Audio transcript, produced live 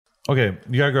Okay,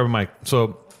 you gotta grab a mic.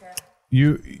 So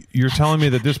you're telling me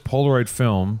that this Polaroid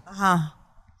film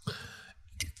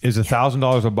is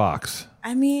 $1,000 a box.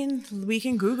 I mean, we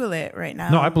can Google it right now.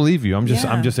 No, I believe you. I'm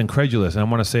just incredulous, and I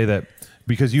want to say that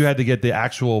because you had to get the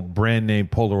actual brand name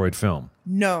Polaroid film.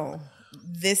 No,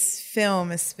 this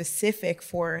film is specific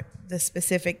for the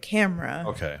specific camera.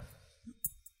 Okay.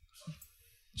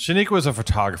 Shaniqwa is a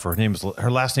photographer. Her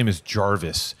last name is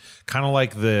Jarvis, kind of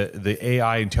like the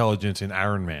AI intelligence in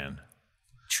Iron Man.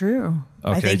 True.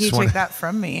 Okay, I think he took that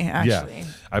from me, actually. Yeah.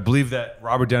 I believe that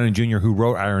Robert Downey Jr., who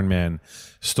wrote Iron Man,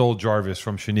 stole Jarvis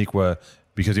from Shaniqwa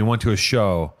because he went to a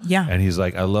show. Yeah. And he's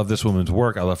like, I love this woman's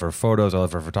work. I love her photos. I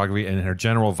love her photography. And her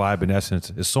general vibe and essence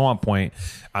is so on point.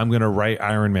 I'm going to write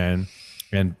Iron Man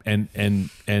and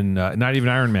not even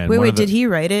Iron Man. Wait, did he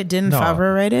write it? Didn't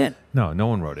Favreau write it? No, no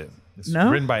one wrote it. It's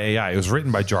No? written by AI. It was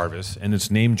written by Jarvis, and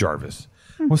it's named Jarvis.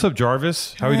 What's up,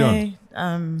 Jarvis? How are you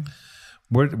doing?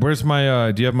 Where's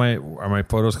my? Do you have are my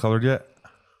photos colored yet?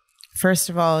 First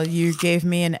of all, you gave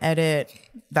me an edit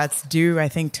that's due, I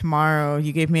think, tomorrow.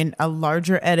 You gave me a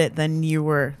larger edit than you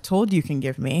were told you can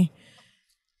give me,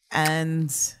 and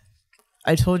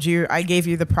I gave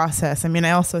you the process. I mean,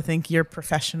 I also think you're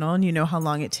professional, and you know how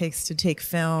long it takes to take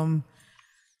film,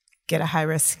 get a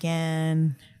high-res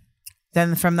scan.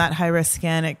 Then from that high-res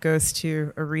scan, it goes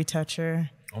to a retoucher.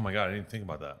 Oh my God, I didn't think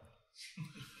about that.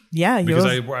 Yeah. Because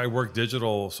I work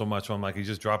digital so much, I'm like, you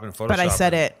just drop it in Photoshop. But I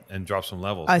said it. And drop some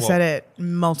levels. I said it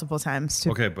multiple times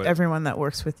to everyone that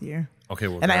works with you. Okay.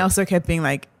 Well, and I also kept being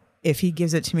like, if he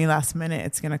gives it to me last minute,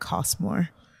 it's going to cost more.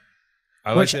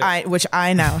 Which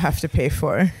I now have to pay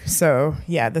for. So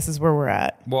yeah, this is where we're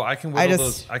at. Well, I can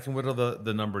whittle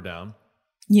the number down.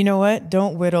 You know what?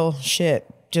 Don't whittle shit.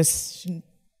 Just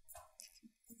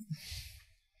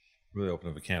really open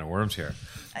up a can of worms here.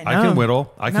 I can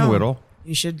whittle. I can whittle.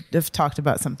 You should have talked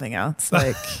about something else.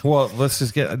 Like, well,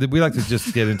 we like to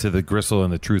just get into the gristle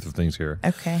and the truth of things here.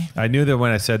 Okay. I knew that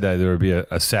when I said that there would be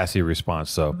a sassy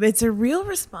response. So it's a real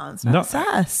response, not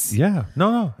sass. Yeah.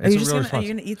 No. It's a real response. Are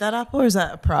you going to eat that apple or is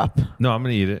that a prop? No, I'm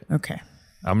going to eat it. Okay.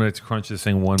 I'm going to crunch this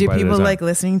thing one bite at a time. Do people like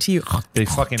listening to you? They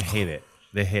fucking hate it.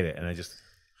 They hate it. And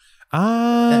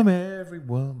I'm every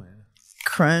woman.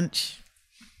 Crunch.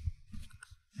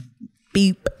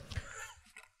 Beep.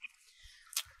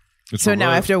 So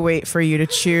now I have to wait for you to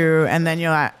chew, and then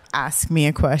you'll ask me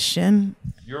a question.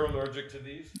 You're allergic to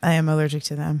these? I am allergic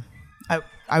to them.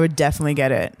 I would definitely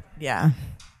get it. Yeah.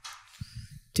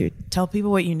 Dude, tell people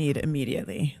what you need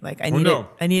immediately. Like I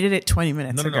needed it 20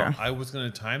 minutes ago. No. I was going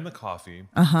to time the coffee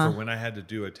for when I had to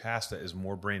do a task that is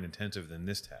more brain intensive than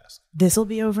this task. This will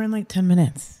be over in like 10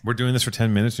 minutes. We're doing this for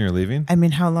 10 minutes and you're leaving? I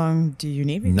mean, how long do you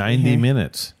need me? 90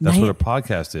 minutes. That's what a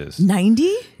podcast is. 90?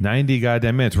 90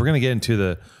 goddamn minutes. We're going to get into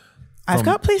the... I've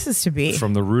got places to be.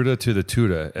 From the Ruta to the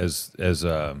Tuta as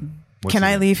can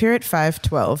I leave here at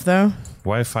 5:12 though?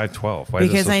 Why 5:12?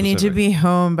 Because I need to be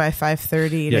home by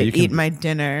 5:30 to eat my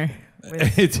dinner.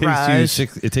 It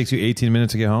takes you 18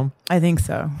 minutes to get home? I think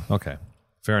so. Okay.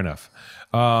 Fair enough.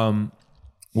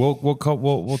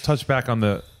 We'll touch back on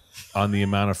the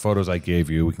amount of photos I gave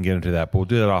you. We can get into that, but we'll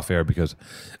do that off air because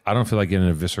I don't feel like getting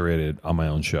eviscerated on my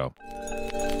own show.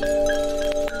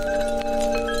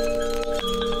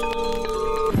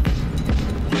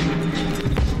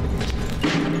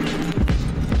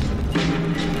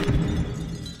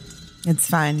 It's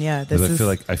fine. Yeah.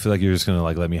 I feel like you're just gonna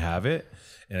let me have it,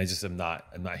 and I'm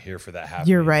not here for that happening.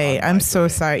 You're right. I'm so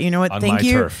sorry. You know what? Thank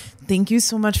you. Thank you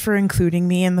so much for including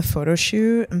me in the photo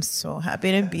shoot. I'm so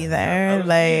happy to be there.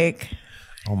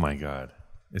 Oh my God.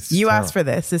 You asked for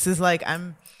this. This is like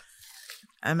I'm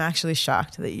actually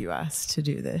shocked that you asked to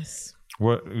do this.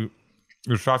 What?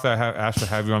 You're shocked that I asked to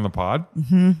have you on the pod?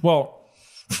 Mm-hmm. Well,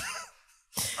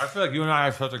 I feel like you and I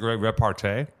have such a great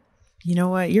repartee. You know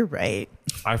what? You're right.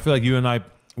 I feel like you and I,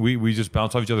 we just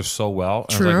bounce off each other so well.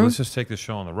 And True. I was like, let's just take this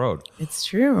show on the road. It's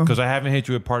true. Because I haven't hit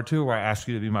you at part 2 where I asked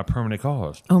you to be my permanent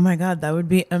co-host. Oh my God, that would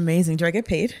be amazing. Do I get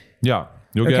paid? Yeah.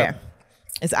 You'll get.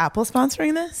 Is Apple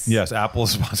sponsoring this? Yes, Apple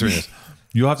is sponsoring this.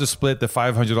 You'll have to split the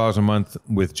 $500 a month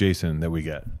with Jason that we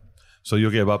get. So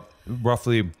you'll get about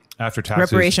roughly after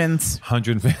taxes. Reparations.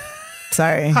 150.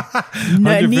 Sorry.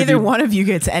 No, neither one of you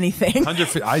gets anything.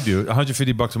 I do.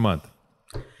 $150 a month.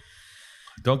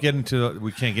 We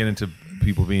can't get into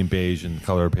people being beige and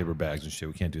color paper bags and shit.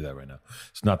 We can't do that right now.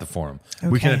 It's not the forum. Okay.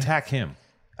 We can attack him.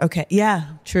 Okay. Yeah,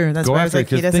 true. That's why I was like,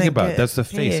 he doesn't think about it. That's the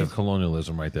paid. face of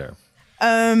colonialism right there.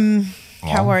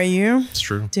 How are you? It's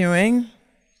true. Doing?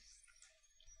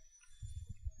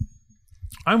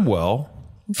 I'm well.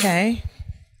 Okay.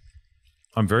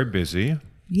 I'm very busy.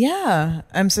 Yeah.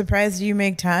 I'm surprised you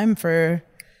make time for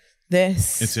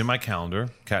this. It's in my calendar.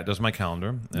 Kat does my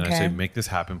calendar, and I say, make this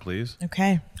happen, please.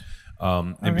 Okay.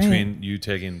 Between you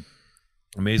taking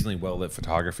amazingly well lit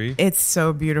photography, it's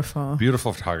so beautiful.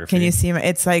 Beautiful photography. Can you see?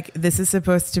 It's like this is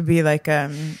supposed to be like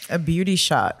a beauty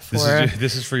shot for.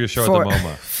 This is for your show at the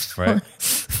MoMA, right?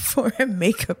 For a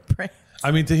makeup brand.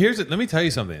 I mean, let me tell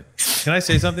you something. Can I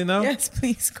say something though? Yes,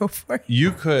 please go for it.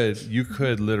 You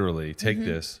could literally take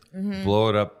this, blow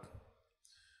it up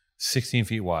 16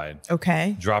 feet wide.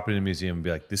 Okay. Drop it in a museum and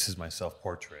be like, this is my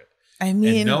self-portrait. I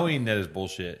mean, and knowing that is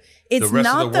bullshit, it's the rest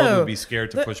not, of the world though. would be scared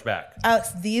to push back.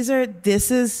 Alex, this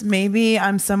is maybe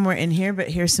I'm somewhere in here, but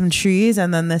here's some trees,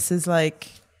 and then this is like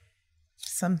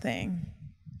something.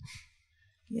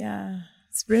 Yeah,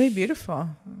 it's really beautiful.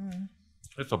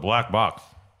 It's a black box.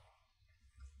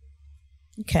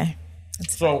 Okay,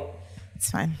 it's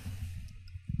fine.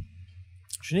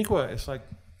 Shaniqwa, it's like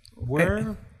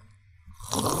where?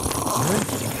 Oh,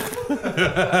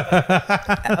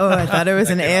 I thought it was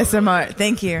an ASMR.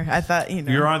 Thank you. I thought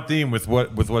You're on theme with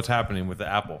what's happening with the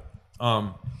apple.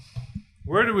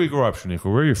 Where did we grow up, Shaniqwa?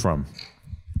 Where are you from?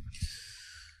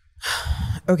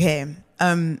 Okay.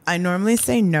 I normally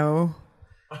say no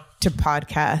to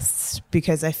podcasts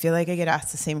because I feel like I get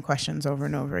asked the same questions over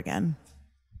and over again.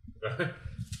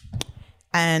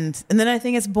 And then I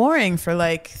think it's boring for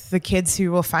like the kids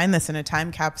who will find this in a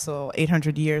time capsule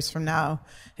 800 years from now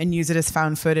and use it as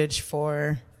found footage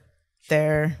for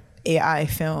their AI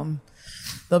film.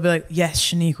 They'll be like, yes,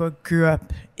 Shaniqwa grew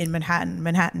up in Manhattan,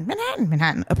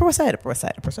 Upper West Side.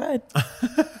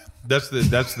 That's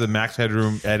the Max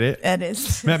Headroom edit.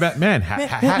 Edit. Manhattan.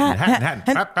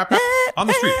 On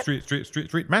the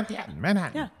street.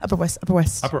 Manhattan. Yeah, Upper West.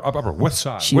 Upper West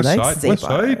Side. She likes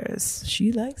Z-bars.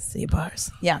 She likes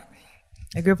Z-bars. Yeah.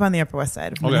 I grew up on the Upper West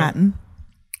Side of Manhattan.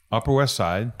 Upper West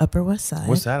Side. Upper West Side.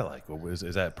 What's that like?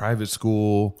 Is that private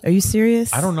school? Are you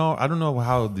serious? I don't know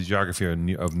how the geography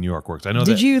of New York works. I know.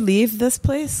 Did you leave this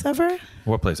place ever?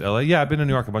 What place? LA? Yeah, I've been to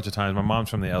New York a bunch of times. My mom's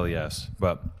from the LES,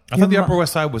 but I thought the Upper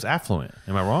West Side was affluent.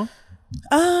 Am I wrong?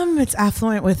 It's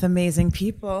affluent with amazing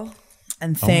people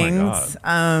and things.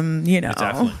 Oh my God. It's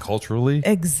affluent culturally.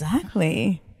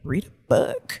 Exactly. Read a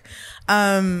book.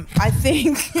 I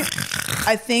think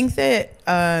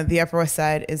that the Upper West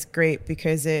Side is great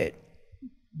because it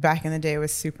back in the day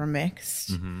was super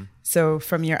mixed. Mm-hmm. So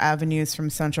from your avenues from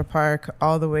Central Park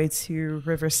all the way to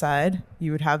Riverside,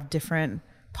 you would have different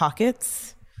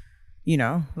pockets,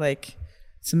 like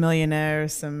some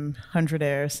millionaires, some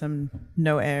hundredaires, some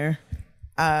no air,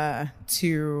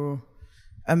 to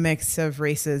a mix of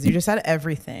races. You just had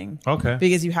everything. Okay.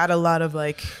 Because you had a lot of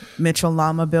like Mitchell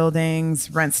Llama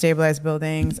buildings, rent stabilized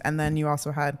buildings, and then you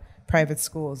also had private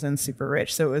schools and super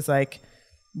rich. So it was like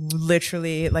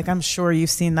literally, like I'm sure you've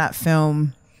seen that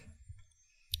film.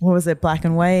 What was it? Black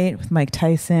and White with Mike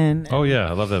Tyson. Oh yeah,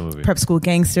 I love that movie. Prep School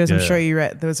Gangsters. Yeah. I'm sure you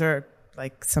read. Those are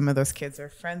like some of those kids are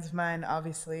friends of mine.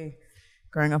 Obviously,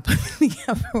 growing up on the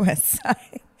Upper West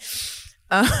Side.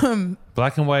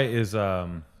 Black and White is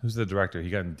who's the director?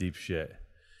 He got in deep shit.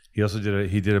 He also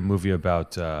did a movie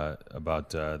about the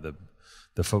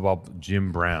football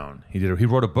Jim Brown. He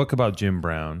wrote a book about Jim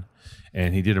Brown,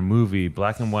 and he did a movie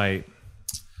Black and White.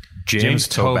 James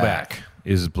Toback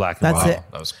is Black and White. That's it.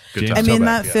 That was good. I mean,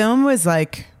 that film was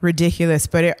like ridiculous,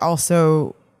 but it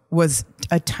also was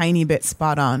a tiny bit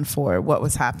spot on for what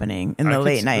was happening in the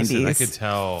late 90s. I could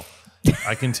tell.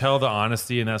 I can tell the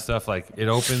honesty in that stuff. Like it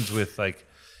opens with like,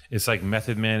 it's like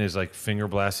Method Man is like finger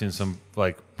blasting some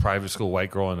like private school white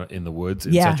girl in the woods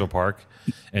in Central Park,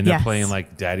 and they're playing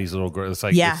like Daddy's Little Girl. It's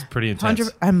like it's pretty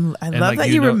intense. I love that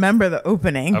you remember the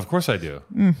opening. Of course I do.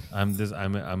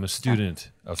 I'm a student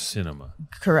of cinema.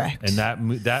 Correct. And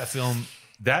that film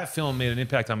made an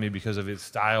impact on me because of its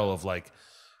style of like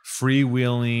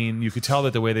freewheeling. You could tell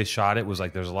that the way they shot it was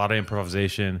like there's a lot of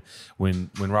improvisation.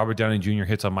 When Robert Downey Jr.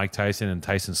 hits on Mike Tyson and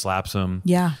Tyson slaps him.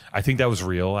 Yeah, I think that was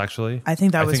real. Actually, I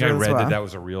think I read that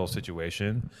was a real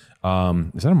situation. Is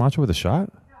that a macho with a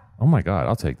shot? Oh my God,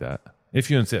 I'll take that if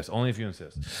you insist. Only if you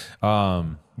insist.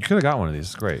 You could have got one of these.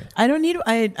 It's great. I don't need.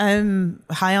 I'm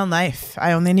high on life.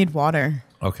 I only need water.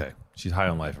 Okay, she's high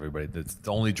on life. Everybody,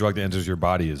 the only drug that enters your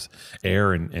body is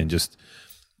air and just.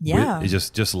 Yeah.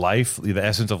 It's just life. The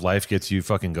essence of life gets you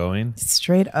fucking going.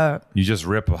 Straight up. You just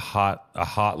rip a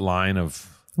hot line of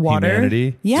water.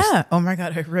 Humanity. Yeah. Oh my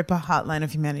God. I rip a hot line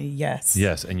of humanity. Yes.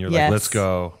 Yes. And you're like, let's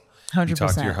go. 100%. You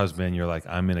talk to your husband. You're like,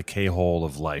 I'm in a K-hole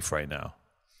of life right now.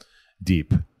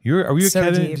 Deep. Are we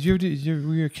so deep.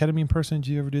 Were you a ketamine person? Did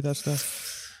you ever do that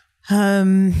stuff?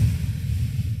 I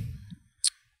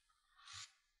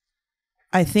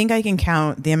think I can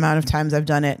count the amount of times I've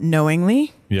done it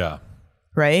knowingly. Yeah.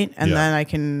 Right. And then I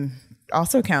can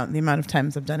also count the amount of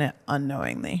times I've done it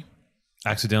unknowingly.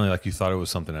 Accidentally, like you thought it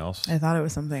was something else? I thought it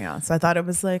was something else. I thought it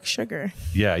was like sugar.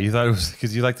 Yeah, you thought it was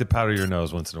because you like to powder your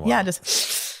nose once in a while. Yeah,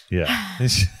 just. Yeah.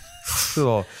 It's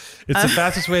the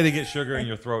fastest way to get sugar in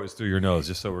your throat is through your nose,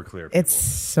 just so we're clear. People. It's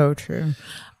so true.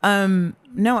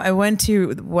 No, I went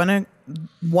to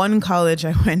one college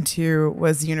I went to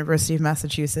was the University of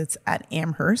Massachusetts at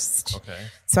Amherst. Okay.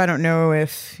 So I don't know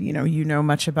if you know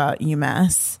much about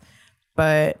UMass,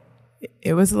 but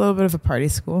it was a little bit of a party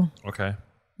school. Okay.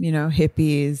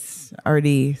 Hippies,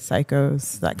 arty,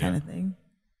 psychos, that kind of thing.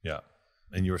 Yeah.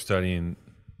 And you were studying?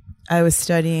 I was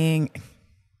studying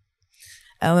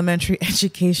elementary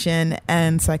education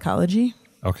and psychology.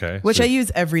 Okay. Which I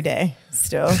use every day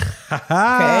still.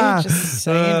 Okay. Just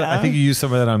so you know. I think you used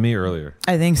some of that on me earlier.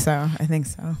 I think so.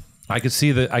 I could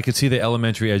see the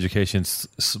elementary education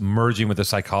merging with the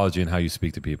psychology and how you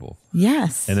speak to people.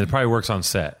 Yes. And it probably works on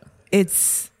set.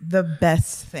 It's the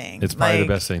best thing. It's probably the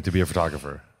best thing to be a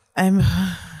photographer.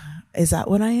 Is that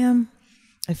what I am?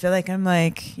 I feel like I'm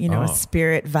like, a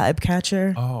spirit vibe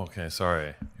catcher. Oh, okay.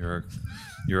 Sorry.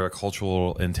 You're a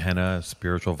cultural antenna,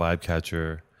 spiritual vibe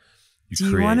catcher. Do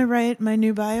you want to write my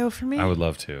new bio for me? I would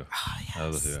love to. Oh, yes. I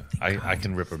would love to. I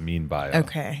can rip a mean bio.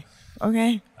 Okay.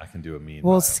 I can do a mean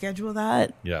We'll bio. schedule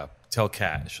that. Yeah. Tell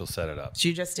Kat. She'll set it up.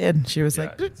 She just did. She was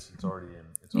like, it's already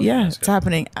in. It's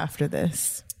happening after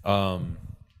this.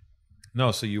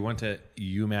 No, so you went to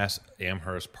UMass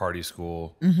Amherst Party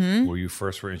School where you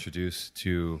first were introduced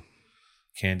to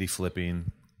candy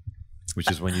flipping, which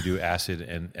is when you do acid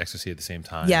and ecstasy at the same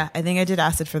time. Yeah, I think I did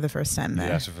acid for the first time there.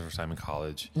 You did acid for the first time in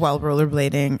college. While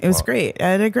rollerblading. It was great. I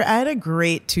had a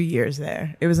great 2 years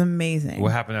there. It was amazing.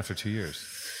 What happened after 2 years?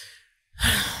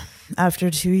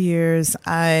 After 2 years,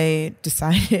 I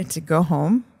decided to go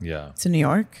home to New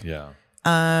York. Yeah.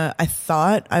 I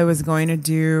thought I was going to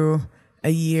do a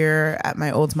year at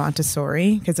my old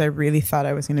Montessori because I really thought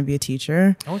I was going to be a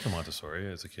teacher. I went to Montessori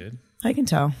as a kid. I can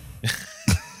tell.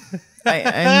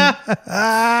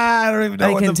 I don't even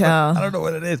know. I can tell. I don't know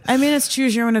what it is. I mean, it's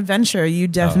choose your own adventure. You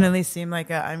definitely seem like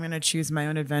I'm going to choose my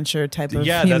own adventure type of human.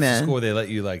 Yeah, that's the school. They let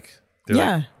you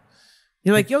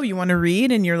You're like, yo, you want to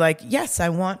read? And you're like, yes, I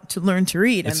want to learn to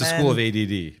read. It's the school of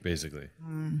ADD, basically.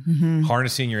 Mm-hmm.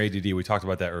 Harnessing your ADD. We talked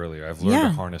about that earlier. I've learned to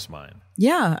harness mine.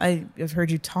 Yeah, I've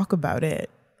heard you talk about it.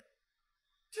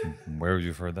 Where have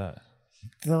you heard that?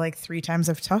 The 3 times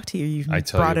I've talked to you, you've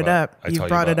brought it up. You've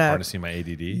brought it up. Harnessing my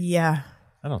ADD? Yeah.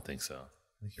 I don't think so.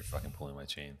 I think you're fucking pulling my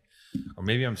chain. Or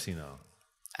maybe I'm senile.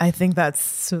 I think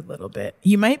that's a little bit.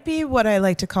 You might be what I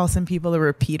like to call some people a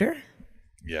repeater.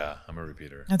 Yeah, I'm a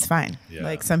repeater. That's fine.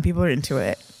 Yeah. Some people are into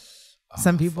it.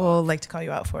 Some people like to call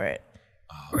you out for it.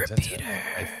 Oh, repeater.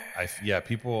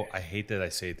 People, I hate that I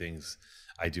say things.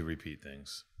 I do repeat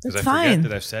things. That's I fine. forget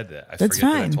that I've said that. I forget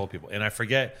that I told people. And I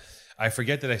forget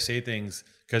that I say things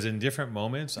because in different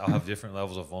moments, I'll have different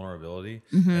levels of vulnerability.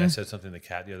 Mm-hmm. And I said something to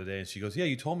Kat the other day and she goes, yeah,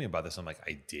 you told me about this. I'm like,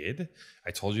 I did? I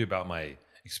told you about my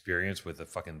experience with a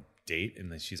fucking date.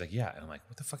 And then she's like, yeah. And I'm like,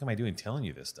 what the fuck am I doing telling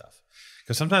you this stuff?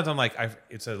 Because sometimes I'm like,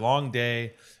 it's a long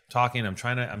day talking. I'm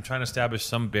trying to establish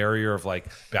some barrier of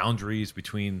boundaries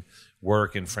between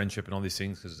work and friendship and all these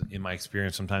things. Because in my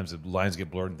experience, sometimes the lines get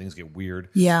blurred and things get weird.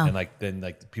 Yeah. And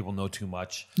then people know too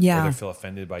much. Yeah. Or they feel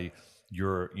offended by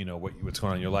what's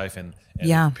going on in your life. And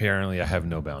apparently I have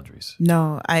no boundaries.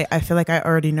 No, I feel like I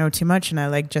already know too much. And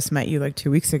I just met you 2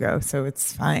 weeks ago. So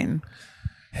it's fine.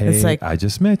 Hey, it's I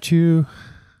just met you.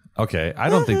 Okay. I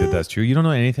don't think that that's true. You don't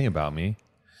know anything about me.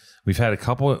 We've had a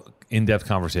couple in-depth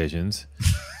conversations,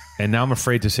 and now I'm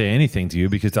afraid to say anything to you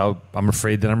because I'm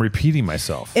afraid that I'm repeating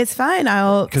myself. It's fine.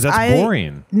 Because that's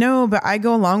boring. No, but I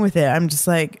go along with it. I'm just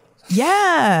like,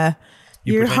 yeah,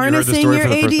 you're harnessing your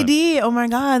ADD. Oh my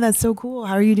God, that's so cool.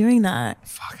 How are you doing that?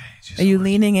 Fuck, are you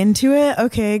leaning into it?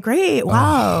 Okay, great.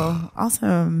 Wow,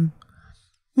 awesome.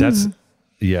 That's.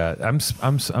 Yeah,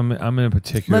 I'm in a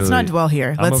particular. Let's not dwell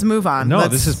here. Let's move on. No,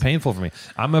 this is painful for me.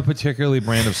 I'm a particularly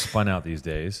brand of spun out these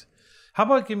days. How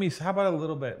about a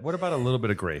little bit? What about a little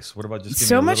bit of grace? What about just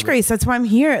so much grace? That's why I'm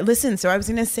here. Listen, so I was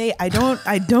gonna say I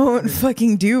don't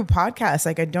fucking do podcasts.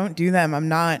 I don't do them. I'm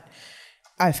not.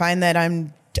 I find that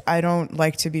I don't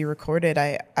like to be recorded.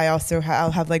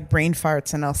 I'll have brain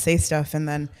farts and I'll say stuff and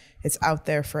then it's out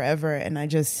there forever. And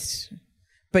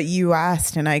but you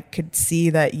asked and I could see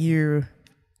that you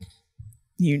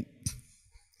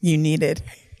needed.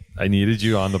 I needed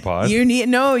you on the pod? You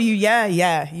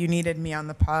needed me on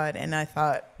the pod and I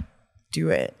thought, do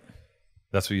it.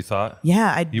 That's what you thought?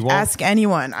 Yeah, I'd ask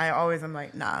anyone. I'm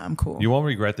like, nah, I'm cool. You won't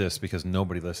regret this because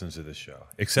nobody listens to this show.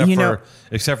 Except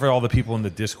for all the people in the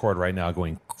Discord right now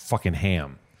going fucking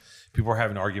ham. People are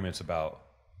having arguments about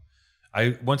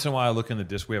I once in a while I look in the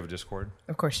disc. We have a Discord.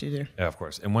 Of course you do. Yeah, of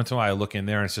course. And once in a while I look in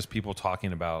there and it's just people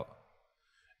talking about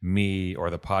me or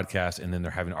the podcast, and then they're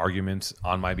having arguments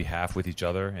on my behalf with each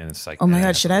other, and it's like, oh my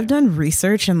god, should I have done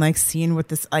research and like seen what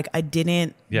this like? I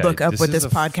didn't look up what this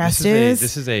podcast is.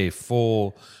 This is a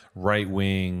full right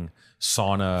wing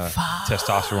sauna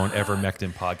testosterone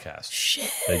ivermectin podcast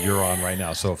that you're on right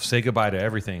now. So say goodbye to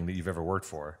everything that you've ever worked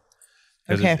for.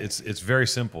 Because it's very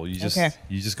simple. You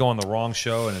just go on the wrong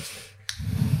show and it's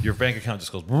your bank account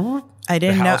just goes. I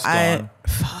didn't know.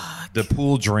 The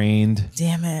pool drained.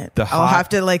 Damn it. I'll have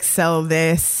to like sell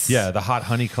this. Yeah, the hot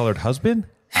honey colored husband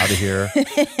out of here.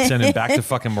 Send him back to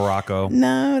fucking Morocco.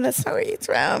 No, that's not where he's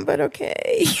from, but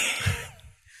okay.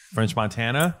 French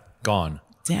Montana, gone.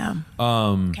 Damn.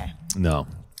 Okay. No.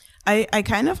 I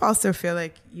kind of also feel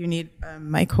like you need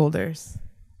mic holders.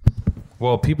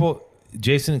 Well,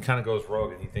 Jason kind of goes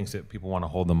rogue and he thinks that people want to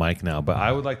hold the mic now, but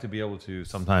I would like to be able to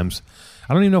sometimes.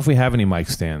 I don't even know if we have any mic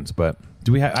stands, but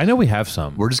do we have? I know we have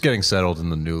some. We're just getting settled in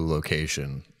the new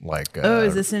location. Like,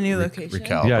 is this a new location?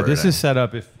 Yeah, this is set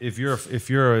up. If you're a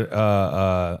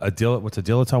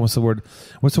dilettante? What's the word?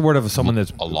 What's the word of someone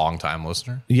that's a long time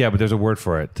listener? Yeah, but there's a word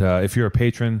for it. If you're a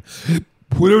patron,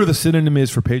 whatever the synonym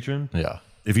is for patron. Yeah.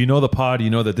 If you know the pod, you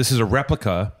know that this is a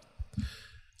replica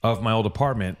of my old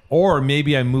apartment, or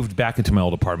maybe I moved back into my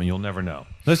old apartment. You'll never know.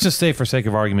 Let's just say, for sake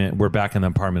of argument, we're back in the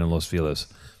apartment in Los Feliz,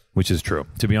 which is true.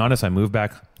 To be honest, I moved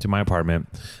back to my apartment.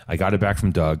 I got it back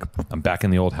from Doug. I'm back in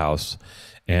the old house.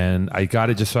 And I got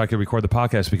it just so I could record the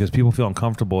podcast because people feel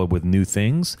uncomfortable with new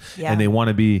things. Yeah. And they want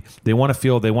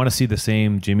to see the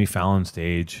same Jimmy Fallon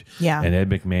stage. Yeah. And Ed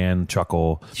McMahon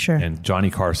chuckle. Sure. And Johnny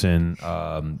Carson,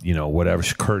 whatever,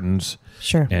 curtains.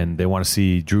 Sure. And they want to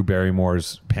see Drew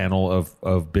Barrymore's panel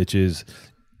of bitches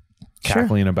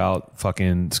cackling about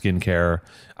fucking skincare.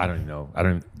 I don't even know.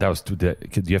 Do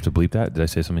you have to bleep that? Did I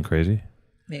say something crazy?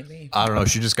 Maybe. I don't know.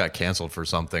 She just got canceled for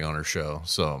something on her show.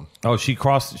 So. Oh,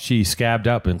 she scabbed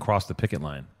up and crossed the picket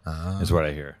line. Is what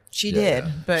I hear. She did,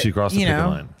 but she crossed the picket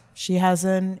line. She has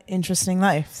an interesting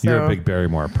life. So. You're a big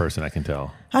Barrymore person, I can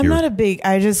tell. I'm not a big.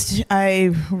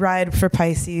 I ride for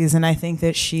Pisces, and I think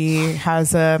that she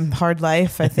has a hard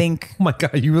life. I think. Oh my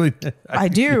god, you really? I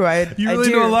do. You really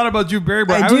know a lot about Drew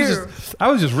Barrymore. I do. I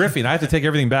was just riffing. I have to take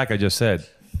everything back I just said.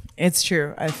 It's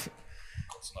true.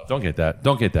 Don't get that.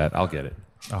 I'll get it.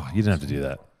 Oh, you didn't have to do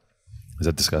that. Does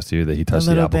that disgust you that he touched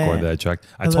the apple cord that I checked?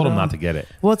 I told him not to get it.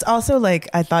 Well, it's also like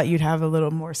I thought you'd have a little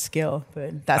more skill,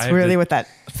 but that's really what that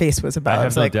face was about. I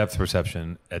have no depth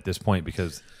perception at this point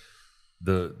because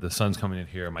the sun's coming in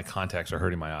here and my contacts are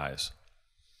hurting my eyes.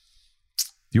 Do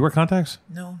you wear contacts?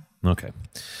 No. Okay.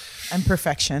 I'm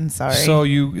perfection. Sorry. So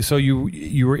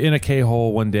you were in a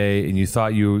K-hole one day and you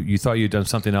thought you'd done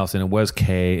something else and it was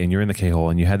K and you're in the K-hole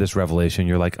and you had this revelation.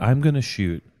 You're like, I'm going to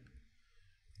shoot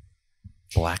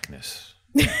blackness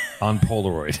on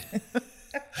Polaroid.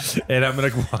 And I'm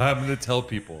gonna tell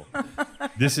people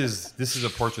this is a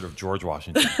portrait of George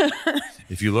Washington.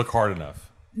 If you look hard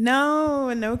enough.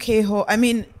 No K-hole. I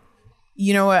mean,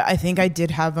 you know what? I think I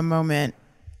did have a moment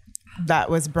that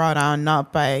was brought on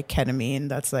not by ketamine.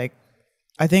 That's like,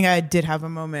 I think I did have a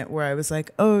moment where I was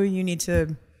like, oh, you need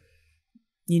to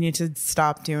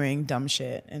stop doing dumb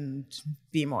shit and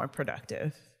be more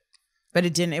productive. But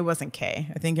it wasn't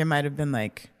K. I think it might have been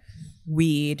like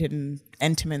weed and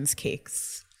Entenmann's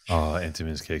cakes. Oh,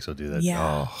 Entenmann's cakes will do that.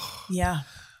 Yeah. Oh. Yeah.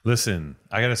 Listen,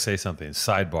 I got to say something.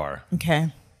 Sidebar.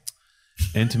 Okay.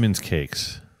 Entenmann's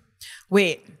cakes.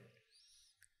 Wait.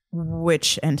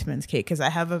 Which Entenmann's cake? Because I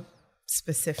have a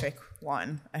specific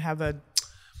one. I'm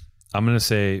going to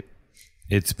say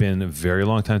it's been a very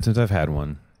long time since I've had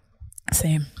one.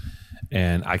 Same.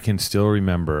 And I can still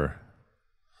remember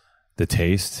the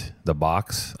taste, the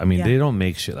box. I mean, they don't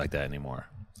make shit like that anymore.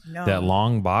 No. That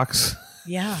long box.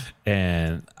 Yeah.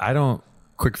 And I don't...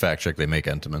 Quick fact check, they make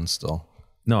Entenmann's still.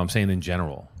 No, I'm saying in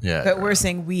general. Yeah. But we're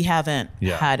saying we haven't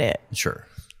had it. Sure.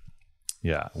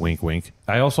 Yeah, wink, wink.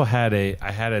 I also had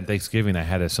at Thanksgiving,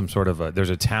 some sort of there's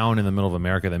a town in the middle of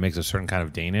America that makes a certain kind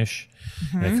of Danish.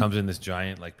 Mm-hmm. And it comes in this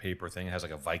giant like paper thing. It has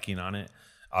like a Viking on it.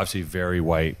 Obviously very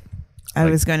white. I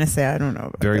was going to say, I don't know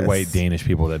about very white Danish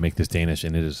people that make this Danish,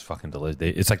 and it is fucking delicious.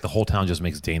 It's like the whole town just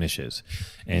makes Danishes,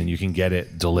 and you can get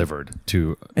it delivered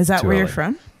to. Is that where LA. You're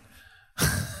from?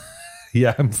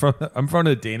 Yeah, I'm from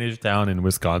a Danish town in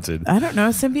Wisconsin. I don't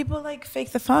know. Some people like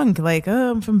fake the funk, like,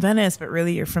 oh, I'm from Venice, but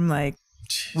really you're from like.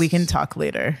 Jeez. We can talk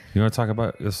later. You want to talk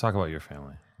about? Let's talk about your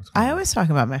family. I always talk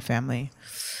about my family.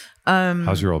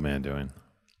 How's your old man doing?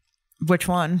 Which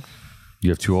one? You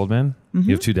have two old men. Mm-hmm.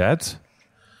 You have two dads.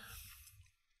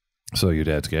 So your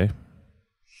dad's gay?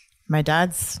 My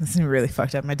dad's, this is really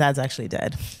fucked up. My dad's actually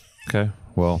dead. Okay.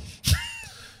 Well,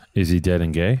 is he dead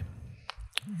and gay?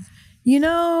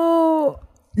 No,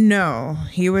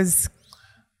 he was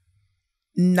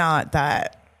not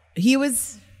that. He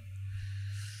was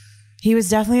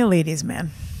definitely a ladies'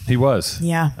 man. He was.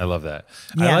 Yeah. I love that.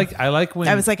 Yeah. I like when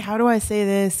I was like, how do I say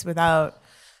this without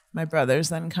my brothers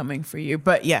then coming for you?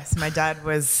 But yes, my dad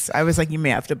I was like, you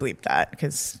may have to bleep that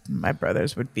because my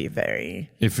brothers would be very.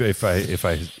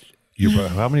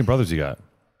 How many brothers you got?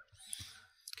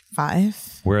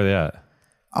 5 Where are they at?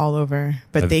 all over,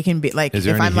 but they can be like, Is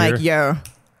if there I'm any like, here?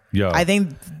 yo, Yo. I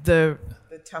think the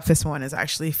toughest one is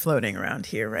actually floating around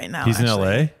here right now. He's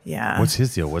actually. in LA? Yeah. What's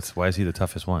his deal? Why is he the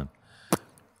toughest one?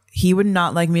 He would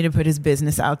not like me to put his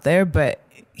business out there, but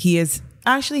he's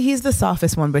the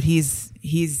softest one, but he's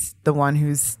the one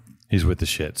who's He's with the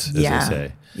shits, as Yeah. they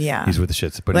say. Yeah. He's with the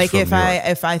shits. But like he's from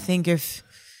New York.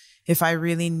 if I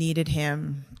really needed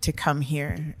him to come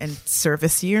here and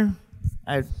service you,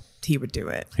 he would do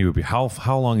it. He would be. How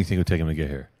long do you think it would take him to get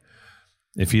here?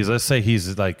 If let's say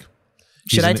he's like.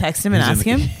 Should I text him and ask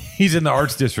him? He's in the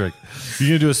arts district. You're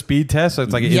gonna do a speed test. So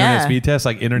it's like an internet speed test,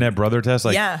 like internet brother test.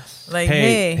 Like, yeah, like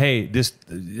hey, this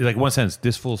like one sentence.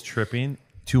 This fool's tripping.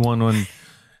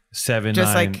 21179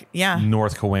 Just like, yeah.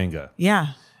 North Cahuenga.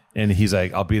 Yeah. And he's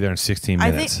like, I'll be there in 16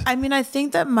 minutes. I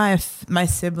think that my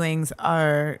siblings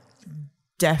are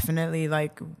definitely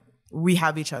like, we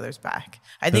have each other's back.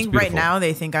 I think right beautiful. now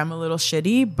they think I'm a little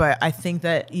shitty, but I think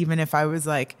that even if I was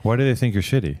like, Why do they think you're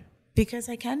shitty? because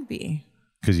I can be.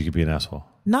 Because you could be an asshole.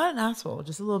 Not an asshole,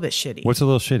 just a little bit shitty. What's a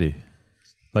little shitty?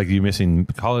 Like you missing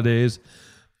holidays?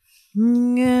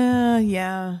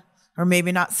 Yeah. Or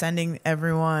maybe not sending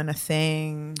everyone a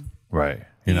thing. Right.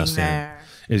 You're not being saying. there.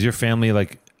 Is your family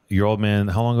like your old man?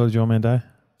 How long ago did your old man die?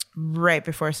 Right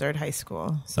before I started high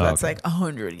school. So that's okay. like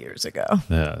 100 years ago.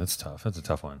 Yeah, that's tough. That's a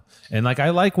tough one. And like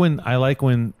I like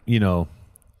when you know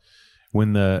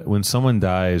when someone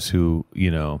dies who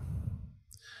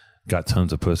got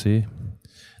tons of pussy,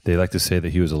 they like to say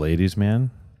that he was a ladies'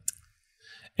 man.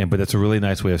 But that's a really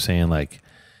nice way of saying like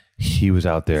he was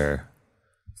out there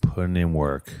putting in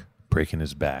work, breaking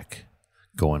his back,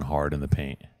 going hard in the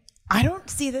paint. I don't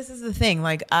see this as the thing.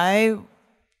 Like I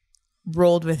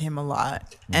rolled with him a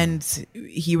lot and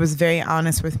he was very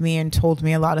honest with me and told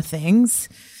me a lot of things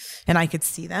and I could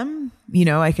see them.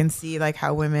 I can see like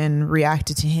how women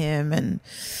reacted to him and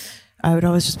I would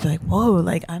always just be like, whoa,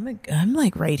 like I'm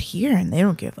like right here and they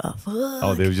don't give a fuck.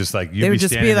 Oh, they would just like they would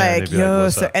just be like, yo,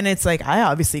 what's up? and it's like I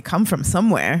obviously come from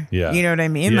somewhere. Yeah. You know what I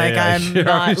mean? Yeah, like yeah, I'm sure.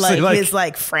 not Obviously, like his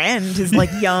like friend, his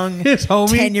like young His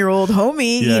homie? 10-year-old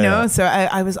homie, Yeah, yeah. So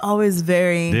I was always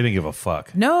very They didn't give a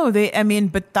fuck. No,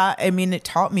 it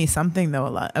taught me something though a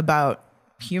lot about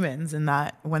humans and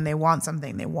that when they want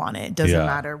something, they want it. It doesn't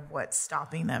matter what's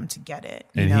stopping them to get it.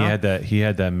 And he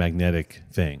had that magnetic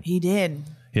thing. He did.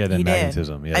 He had that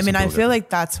magnetism. Yeah, I mean, some I people feel get like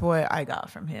that's what I got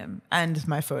from him and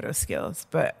my photo skills.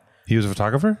 But he was a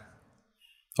photographer?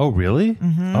 Oh, really?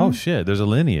 Mm-hmm. Oh, shit. There's a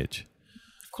lineage.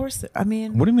 of course, I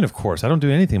mean, What do you mean, of course? I don't do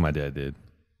anything my dad did.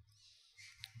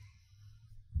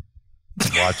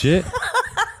 Watch it.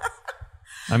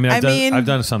 I mean, I've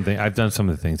done something. I've done some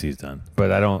of the things he's done,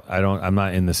 but I'm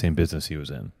not in the same business he was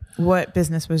in. what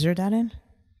business was your dad in?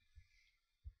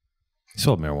 He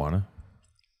sold marijuana.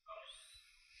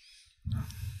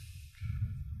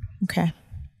 Okay.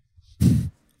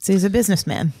 So he's a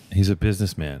businessman. He's a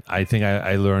businessman. I think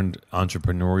I learned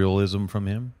entrepreneurialism from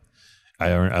him.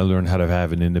 I learned how to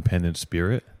have an independent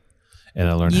spirit, and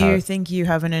I learned how. You think you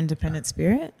have an independent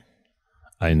spirit?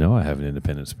 I know I have an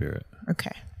independent spirit.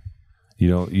 Okay.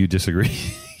 You disagree?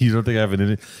 You don't think I have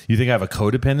you think I have a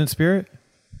codependent spirit?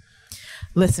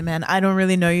 Listen, man, I don't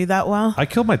really know you that well. I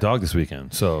killed my dog this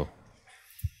weekend. So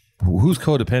who's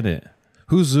codependent?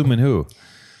 Who's zooming who?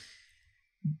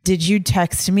 Did you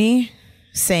text me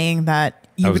saying that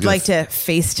you would like to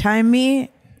FaceTime me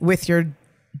with your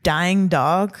dying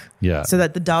dog? Yeah. So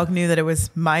that the dog knew that it was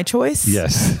my choice?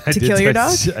 Yes. To kill your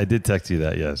dog? I did text you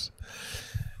that, yes.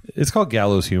 It's called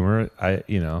gallows humor. I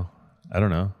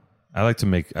don't know. I like to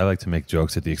make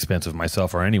jokes at the expense of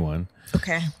myself or anyone.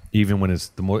 Okay. Even when it's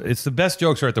the best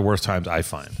jokes are at the worst times, I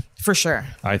find. For sure.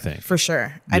 I think. For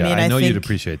sure. Yeah, I know you'd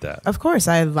appreciate that. Of course.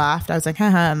 I laughed. I was like,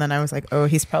 haha. And then I was like, oh,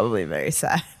 he's probably very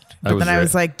sad. But then I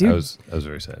was like, dude, I was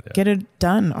very sad. Yeah. get it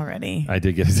done already. I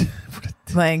did get it.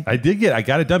 I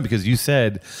got it done because you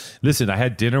said, listen, I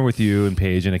had dinner with you and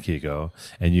Paige and Akiko,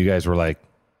 and you guys were like,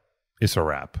 it's a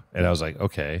wrap. And I was like,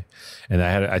 okay. And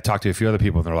I talked to a few other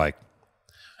people and they're like,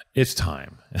 it's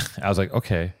time. I was like,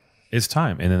 okay, it's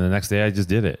time. And then the next day I just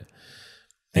did it.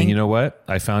 And you know what?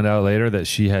 I found out later that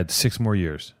she had 6 more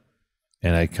years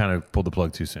and I kind of pulled the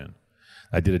plug too soon.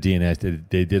 I did a DNA.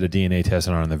 They did a DNA test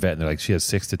on her in the vet, and they're like, she has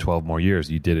 6 to 12 more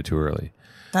years. You did it too early.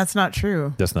 That's not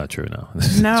true. That's not true. No, No, she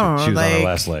was on her like-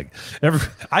 last leg.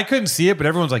 I couldn't see it, but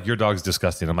everyone's like, your dog's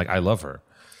disgusting. I'm like, I love her,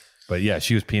 but yeah,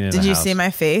 she was peeing in the house. Did you see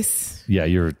my face? Yeah,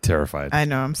 you were terrified. I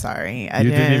know. I'm sorry. You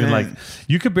didn't even like.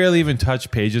 You could barely even touch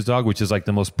Paige's dog, which is like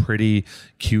the most pretty,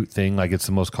 cute thing. Like it's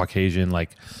the most Caucasian,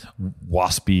 like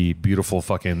waspy, beautiful,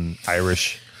 fucking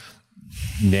Irish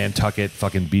Nantucket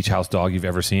fucking beach house dog you've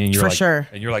ever seen. You're For like, sure.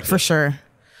 and you're like, for sure.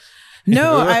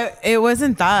 No, it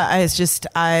wasn't that.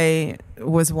 I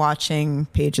was watching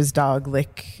Paige's dog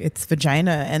lick its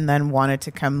vagina and then wanted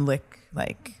to come lick,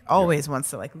 like always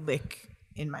wants to like lick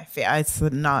in my face. It's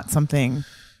not something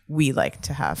we like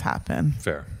to have happen.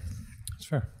 Fair. It's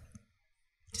fair.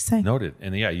 Just saying. Noted.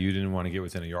 And yeah, you didn't want to get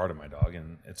within a yard of my dog,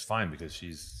 and it's fine because she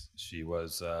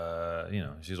was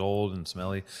she's old and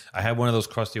smelly. I had one of those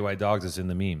crusty white dogs that's in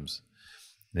the memes.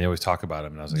 They always talk about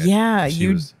him, and I was like, yeah,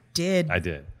 did. I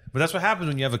did. But that's what happens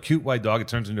when you have a cute white dog. It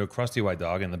turns into a crusty white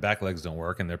dog, and the back legs don't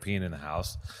work, and they're peeing in the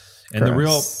house. And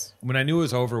when I knew it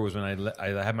was over was when I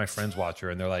had my friends watch her,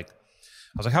 and they're like,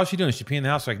 I was like, how's she doing? Is she peeing in the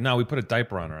house? They're like, no, we put a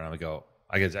diaper on her. And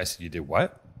I said, you did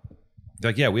what?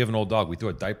 They're like, yeah, we have an old dog. We threw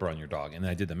a diaper on your dog. And then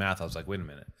I did the math. I was like, wait a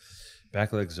minute.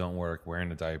 Back legs don't work.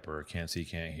 Wearing a diaper. Can't see,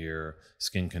 can't hear.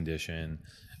 Skin condition.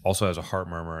 Also has a heart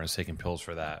murmur and is taking pills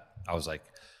for that. I was like,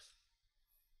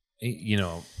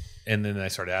 and then I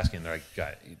started asking. They're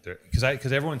like,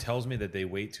 because everyone tells me that they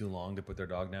wait too long to put their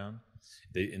dog down.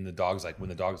 When the dog's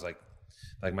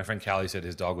like my friend Callie said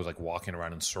his dog was like walking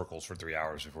around in circles for 3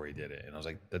 hours before he did it. And I was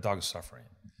like, the dog is suffering.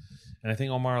 And I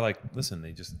think Omar, like, listen,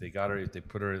 they got her, they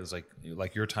put her, it was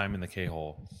like your time in the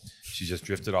K-hole. She just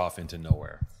drifted off into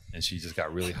nowhere and she just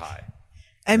got really high.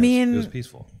 It was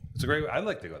peaceful. It's a great, I'd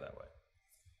like to go that way.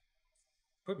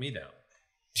 Put me down.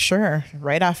 Sure.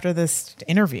 Right after this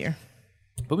interview.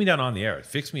 Put me down on the air.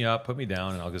 Fix me up, put me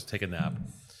down, and I'll just take a nap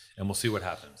and we'll see what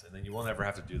happens. And then you won't ever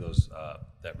have to do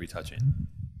that retouching.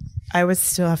 I would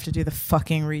still have to do the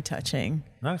fucking retouching.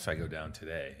 Not if I go down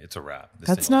today. It's a wrap.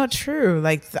 That's not true.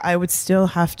 Like I would still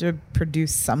have to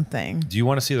produce something. Do you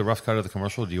want to see the rough cut of the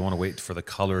commercial? Or do you want to wait for the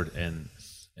colored and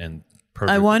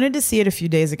perfect? I wanted to see it a few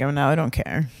days ago. Now I don't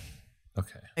care.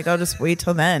 Okay. Like I'll just wait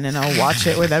till then and I'll watch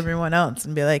it with everyone else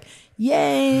and be like,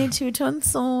 "Yay, two-tone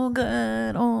so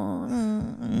good."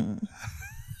 Oh.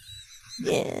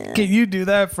 Yeah. Can you do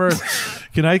that for?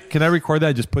 Can I record that?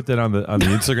 And just put that on the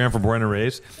Instagram for Born and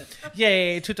Raised.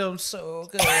 Yay, two-tone so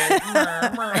good.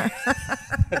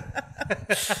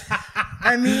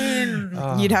 I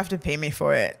mean, you'd have to pay me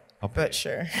for it, but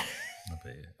sure. I'll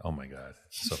pay you. Oh my god,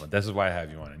 so fun. This is why I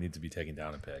have you on. I need to be taken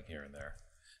down a peg here and there.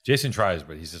 Jason tries,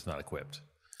 but he's just not equipped.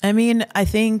 I mean, I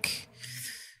think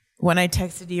when I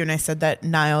texted you and I said that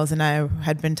Niles and I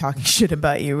had been talking shit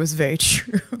about you, it was very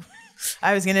true.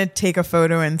 I was going to take a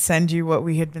photo and send you what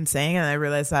we had been saying, and I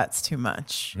realized that's too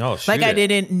much. No, shoot like I it.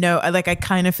 didn't know. Like I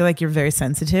kind of feel like you're very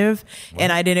sensitive,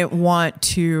 and I didn't want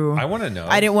to. I want to know.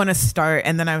 I didn't want to start,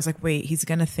 and then I was like, wait, he's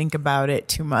going to think about it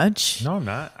too much. No, I'm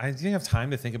not. I didn't have time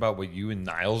to think about what you and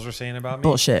Niles are saying about me.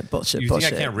 Bullshit. You think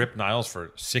I can't rip Niles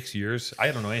for 6 years?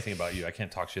 I don't know anything about you. I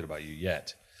can't talk shit about you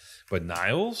yet. But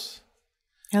Niles?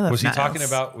 Was he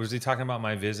talking about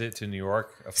my visit to New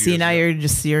York a few See, years now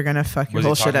ago? you're gonna fuck your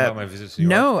whole shit up. About my visit to New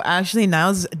York? No, actually,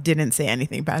 Niles didn't say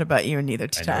anything bad about you, and neither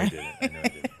did I.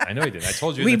 I know he didn't. I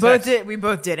told you. We both did. We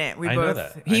both didn't. I know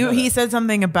that. He said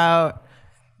something about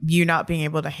you not being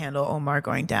able to handle Omar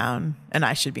going down, and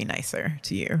I should be nicer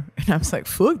to you. And I was like,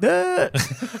 fuck that.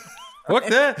 Fuck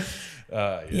that.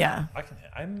 Yeah.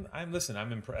 Listen.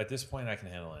 At this point, I can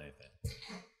handle anything.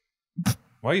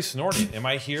 Why are you snorting? Am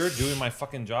I here doing my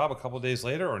fucking job a couple of days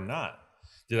later or not?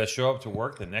 Did I show up to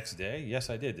work the next day?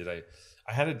 Yes, I did. I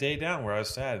had a day down where I was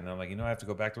sad, and I'm like, I have to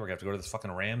go back to work. I have to go to this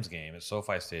fucking Rams game at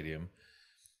SoFi Stadium.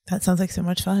 That sounds like so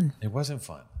much fun. It wasn't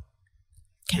fun.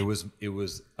 Okay. It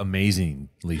was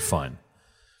amazingly fun.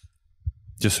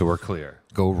 Just so we're clear,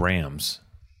 go Rams.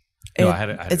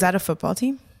 Is that a football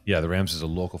team? Yeah, the Rams is a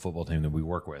local football team that we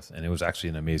work with, and it was actually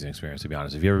an amazing experience, to be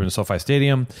honest. If you've ever been to SoFi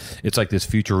Stadium, it's like this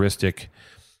futuristic.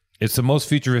 It's the most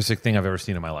futuristic thing I've ever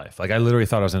seen in my life. Like I literally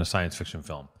thought I was in a science fiction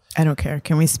film. I don't care.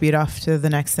 Can we speed off to the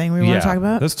next thing we want to talk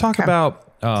about? Let's talk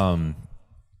about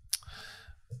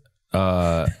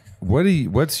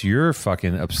what's your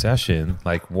fucking obsession?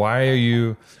 Like why do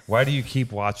you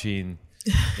keep watching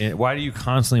why do you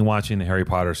constantly watching the Harry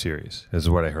Potter series? This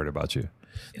is what I heard about you.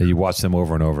 That you watch them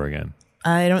over and over again.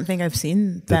 I don't think I've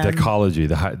seen the them. Decology,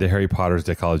 the Harry Potter's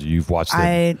Decology. You've watched them.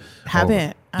 I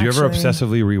haven't. Do you ever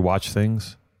obsessively rewatch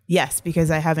things? Yes, because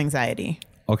I have anxiety.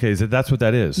 Okay, that's what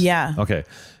that is. Yeah. Okay.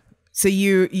 So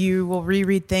you will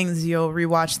reread things, you'll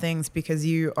rewatch things because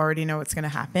you already know what's going to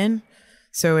happen.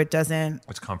 So it doesn't.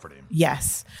 It's comforting.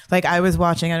 Yes. Like I was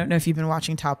watching, I don't know if you've been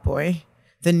watching Top Boy,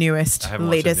 the newest,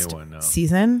 latest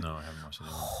season. No, I haven't watched the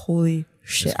new one. Holy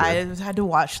shit. I had to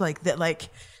watch like that, like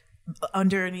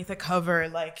underneath a cover,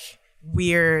 like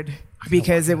weird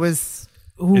because it was.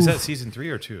 Ooh, is that season 3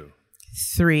 or 2?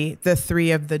 3. The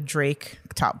 3 of the Drake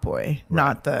Top Boy,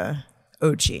 not the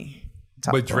OG.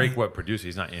 But Drake, what produced?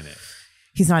 He's not in it.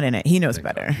 He's not in it. He knows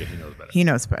better. Yeah, he knows better. He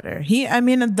knows better. I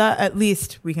mean, that at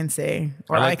least we can say,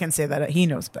 or I can say that he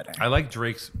knows better. I liked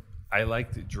Drake's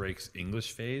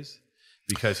English phase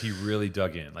because he really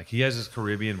dug in. Like he has his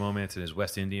Caribbean moments and his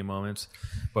West Indian moments,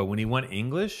 but when he went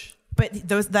English, but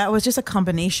that was just a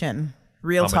combination.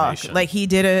 Real talk. Like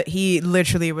he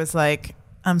literally was like,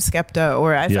 I'm Skepta,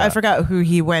 or I forgot who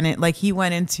he went in. Like he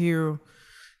went into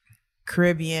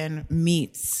Caribbean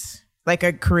meets like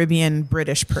a Caribbean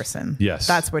British person. Yes.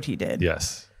 That's what he did.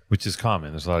 Yes. Which is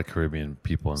common. There's a lot of Caribbean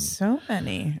people. So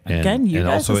many. Again, you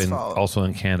guys' fault. Also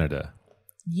in Canada.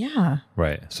 Yeah.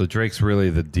 Right. So Drake's really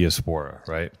the diaspora,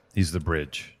 right? He's the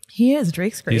bridge. He is.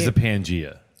 Drake's great. He's the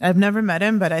Pangea. I've never met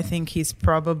him, but I think he's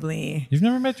probably... You've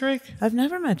never met Drake? I've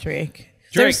never met Drake.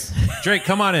 Drake,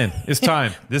 come on in. It's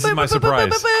time. This is my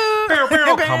surprise.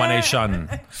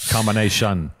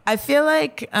 Combination. I feel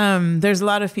like there's a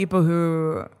lot of people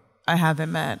who I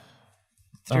haven't met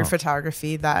through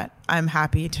photography that I'm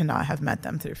happy to not have met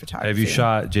them through photography. Have you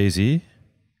shot Jay-Z?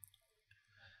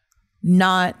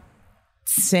 No.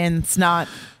 I'm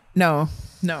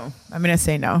going to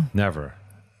say no. Never.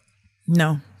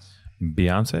 No.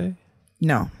 Beyonce?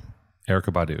 No.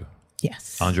 Erykah Badu?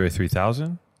 Yes. Andre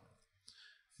 3000?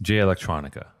 Jay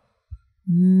Electronica?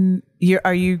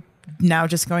 Are you now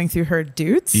just going through her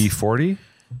dudes? E40?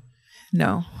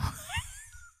 No.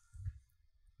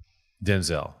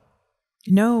 Denzel?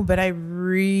 No, but I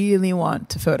really want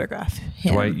to photograph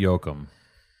him. Dwight Yoakam?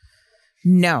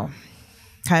 No.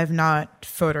 I have not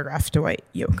photographed Dwight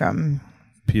Yoakam.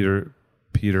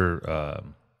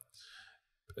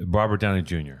 Robert Downey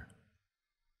Jr.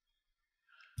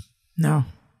 No.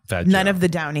 None of the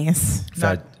Downies.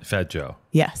 Fat Joe.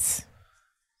 Yes.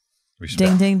 Respect.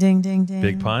 Ding, ding, ding, ding, ding.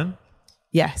 Big Pun?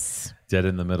 Yes. Dead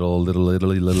in the Middle, Little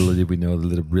Italy, we know the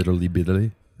little riddly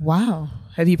biddly. Wow.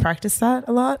 Have you practiced that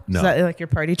a lot? No. Is that like your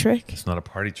party trick? It's not a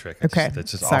party trick.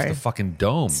 It's just Sorry. off the fucking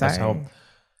dome. Sorry. That's how.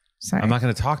 Sorry. I'm not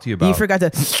going to talk to you about. You forgot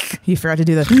to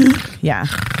do the. Yeah.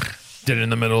 Dead in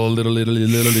the Middle, Little Italy,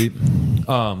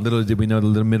 little did we know the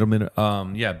little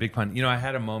middle. Yeah, Big Pun. You know, I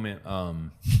had a moment. I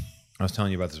was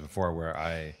telling you about this before where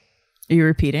Are you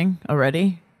repeating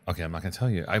already? Okay, I'm not going to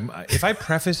tell you. If I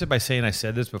preface it by saying I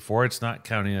said this before, it's not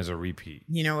counting as a repeat.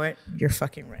 You know what? You're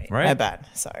fucking right. Right? My bad.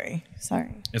 Sorry.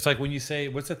 It's like when you say,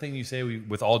 what's the thing you say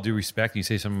with all due respect? You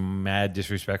say some mad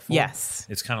disrespectful. Yes.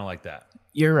 It's kind of like that.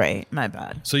 You're right. My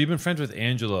bad. So you've been friends with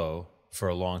Angelo for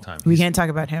a long time. We can't talk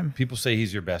about him. People say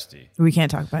he's your bestie. We can't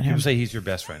talk about him. People say he's your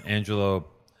best friend. Angelo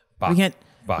We can't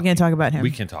talk about him.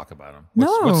 We can talk about him.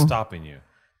 No. What's stopping you?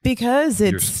 Because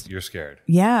it's... You're scared.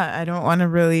 Yeah, I don't want to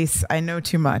release... I know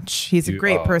too much. He's a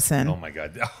great person. Oh my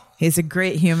God. He's a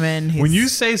great human. When you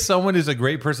say someone is a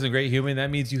great person, a great human, that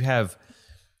means you have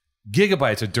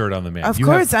gigabytes of dirt on the man. Of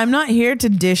course, I'm not here to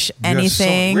dish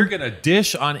anything. We're going to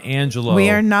dish on Angelo.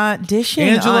 We are not dishing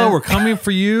Angelo, we're coming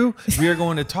for you. We are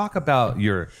going to talk about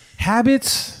your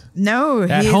habits. No.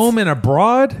 At home and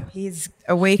abroad. He's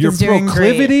awake. Your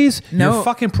proclivities. Great. No. Your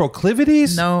fucking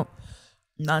proclivities. No.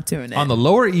 Not doing it. On the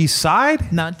Lower East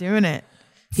Side? Not doing it.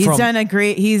 He's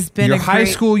been your high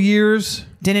school years.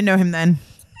 Didn't know him then.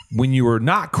 When you were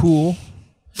not cool,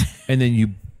 and then you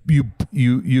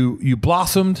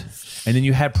blossomed, and then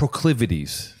you had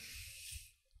proclivities.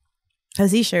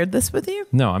 Has he shared this with you?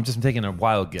 No, I'm just taking a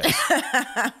wild guess.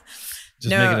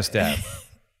 Making a stab.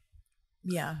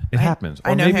 Yeah. It happens.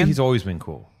 Or maybe he's always been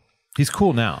cool. He's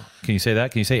cool now. Can you say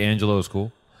that? Can you say Angelo is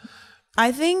cool?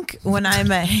 I think when I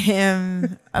met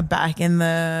him back in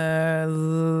the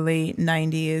late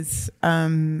 90s,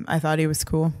 I thought he was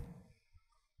cool.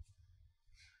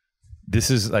 This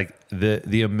is like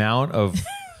the amount of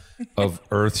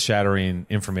earth-shattering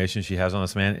information she has on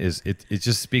this man is it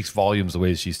just speaks volumes the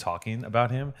way she's talking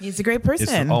about him. He's a great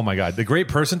person. Oh my God. The great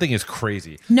person thing is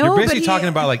crazy. No, you're basically talking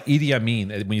about like Idi Amin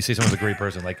when you say someone's a great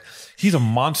person. Like he's a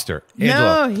monster.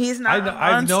 Angelo, no, he's not a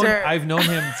monster. I've known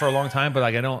him for a long time, but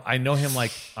like I know him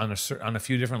like on a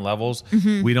few different levels.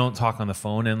 Mm-hmm. We don't talk on the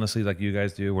phone endlessly like you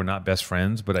guys do. We're not best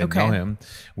friends, but I know him.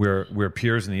 We're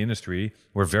peers in the industry.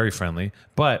 We're very friendly,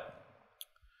 but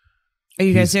are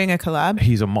you guys doing a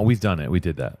collab? We've done it. We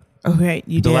did that. Okay,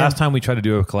 you did. The last time we tried to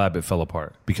do a collab, it fell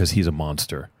apart because he's a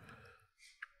monster.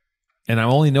 And I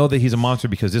only know that he's a monster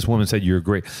because this woman said you're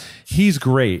great. He's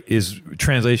great is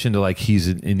translation to like he's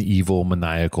an evil,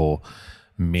 maniacal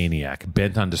maniac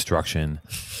bent on destruction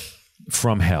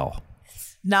from hell.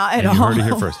 Not at And you all. heard it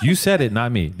here first. You said it,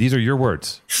 not me. These are your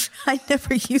words. I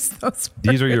never use those words.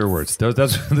 These are your words.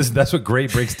 That's what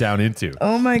great breaks down into.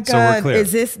 Oh my So we're God. clear.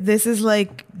 Is this is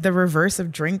like the reverse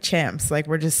of drink champs. Like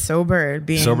we're just sober,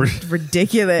 being Sober.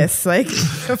 ridiculous. Like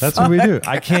That's what we do.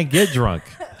 I can't get drunk.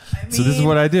 So this is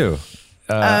what I do.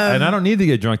 And I don't need to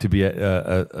get drunk to be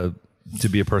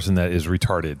a person that is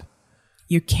retarded.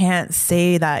 You can't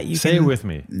say that. You Say can it with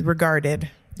me. Regarded.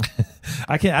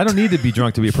 I don't need to be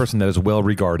drunk to be a person that is well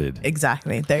regarded.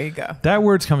 Exactly. There you go. That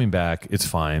word's coming back. It's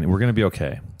fine. We're going to be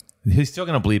okay. He's still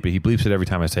going to bleep it. He bleeps it every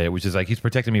time I say it, which is like he's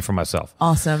protecting me from myself.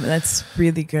 Awesome. That's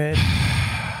really good.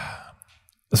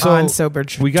 So On sober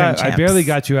we got. drink I barely champs.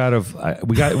 got you out of.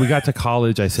 We got to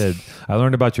college. I said I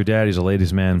learned about your dad. He's a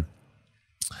ladies' man.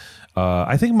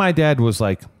 I think my dad was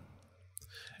like.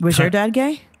 Was your dad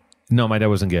gay? No, my dad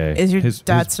wasn't gay. Is your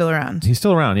dad still around? He's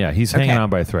still around. Yeah, he's hanging Okay. on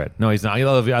by a thread. No, he's not. I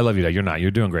love you, Dad. You're not.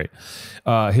 You're doing great.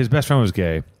 His best friend was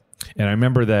gay, and I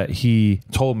remember that he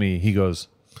told me. He goes,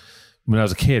 when I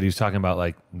was a kid, he was talking about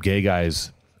like gay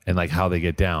guys and like how they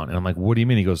get down, and I'm like, what do you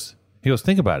mean? He goes,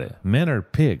 think about it. Men are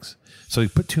pigs. So you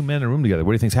put two men in a room together.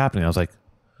 What do you think's happening? I was like,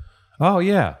 oh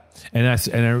yeah. And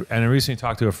I recently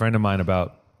talked to a friend of mine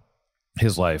about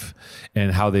his life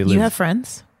and how they live. You have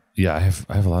friends? Yeah, I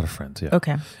have a lot of friends. Yeah.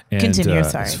 Okay. And, Continue.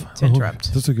 Sorry it's- to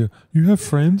interrupt. That's okay. You have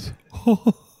friends?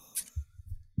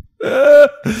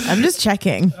 I'm just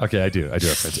checking. Okay, I do have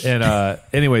friends. And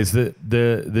anyways,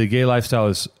 the gay lifestyle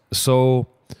is so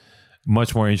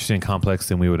much more interesting and complex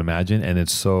than we would imagine, and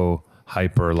it's so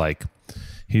hyper. Like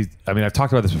I've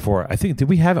talked about this before. I think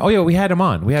we have? Oh yeah, we had him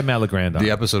on. We had Matt LeGrand on.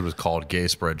 The episode was called "Gay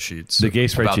Spreadsheets." The gay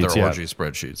about spreadsheets, their yeah. orgy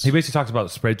spreadsheets. He basically talks about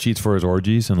spreadsheets for his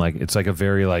orgies, and like it's like a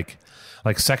very like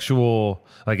sexual.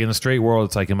 Like in the straight world,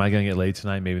 it's like, am I going to get laid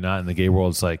tonight? Maybe not. In the gay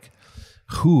world, it's like,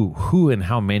 who and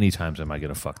how many times am I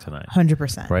going to fuck tonight?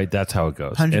 100%. Right? That's how it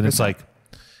goes. 100%. And it's like,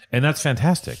 and that's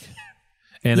fantastic.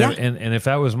 And, Yeah. and if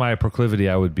that was my proclivity,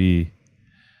 I would be,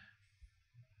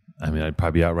 I'd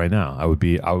probably be out right now. I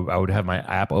would have my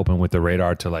app open with the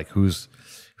radar to like, who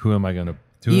am I going to,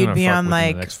 You'd be fuck on within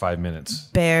like the next 5 minutes?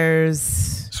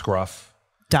 Bears.com.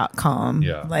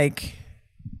 Yeah. Like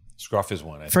Scruff is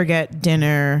one. I think. forget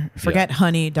dinner, forget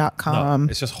honey.com.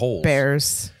 No, it's just holes.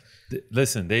 Bears.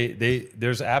 Listen,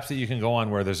 there's apps that you can go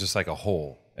on where there's just like a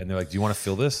hole, and they're like, "Do you want to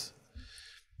fill this?"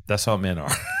 That's how men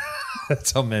are.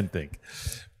 That's how men think.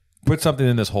 Put something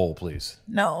in this hole, please.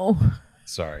 No.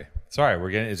 Sorry.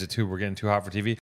 We're getting too hot for TV.